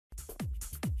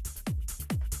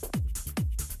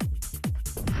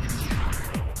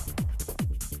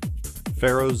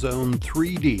FARO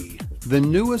 3D, the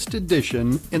newest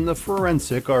addition in the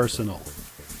forensic arsenal.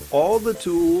 All the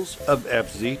tools of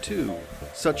FZ2,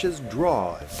 such as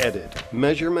draw, edit,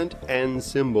 measurement, and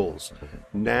symbols,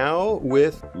 now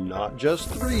with not just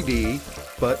 3D,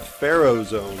 but FARO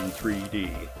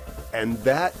 3D. And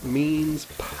that means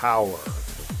power.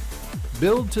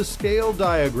 Build to scale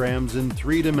diagrams in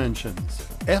 3 dimensions.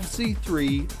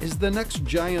 FZ3 is the next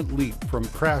giant leap from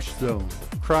Crash Zone,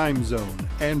 Crime Zone,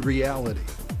 and Reality.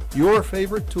 Your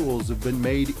favorite tools have been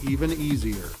made even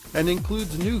easier and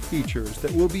includes new features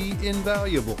that will be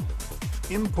invaluable.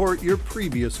 Import your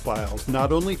previous files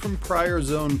not only from prior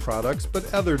Zone products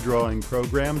but other drawing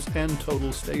programs and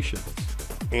total stations.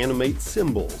 Animate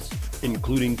symbols,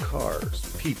 including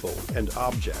cars, people, and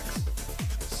objects.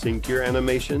 Sync your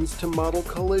animations to model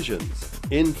collisions,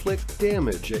 inflict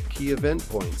damage at key event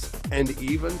points, and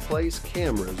even place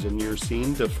cameras in your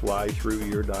scene to fly through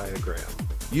your diagram.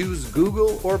 Use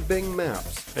Google or Bing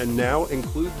Maps and now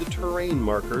include the terrain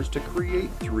markers to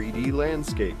create 3D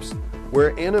landscapes,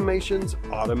 where animations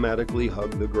automatically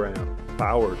hug the ground.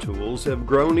 Power tools have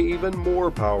grown even more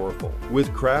powerful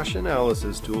with crash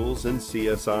analysis tools and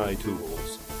CSI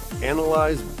tools.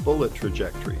 Analyze bullet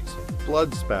trajectories,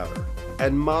 blood spatter,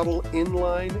 and model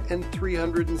inline and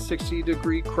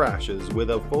 360-degree crashes with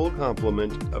a full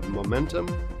complement of momentum,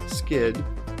 skid,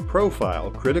 profile,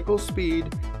 critical speed,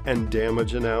 and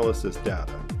damage analysis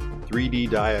data. 3D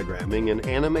diagramming and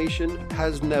animation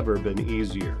has never been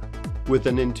easier, with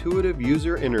an intuitive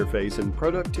user interface and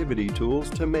productivity tools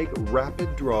to make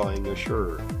rapid drawing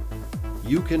assured.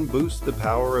 You can boost the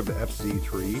power of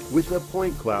FZ3 with a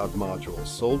point cloud module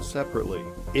sold separately.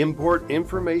 Import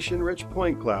information-rich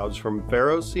point clouds from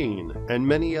FARO Scene and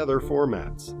many other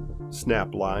formats.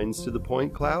 Snap lines to the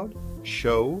point cloud,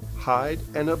 show, hide,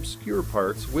 and obscure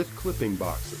parts with clipping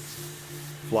boxes.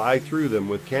 Fly through them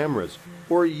with cameras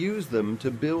or use them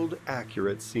to build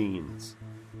accurate scenes.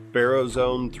 FARO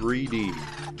 3D.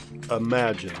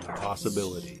 Imagine the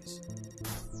possibilities.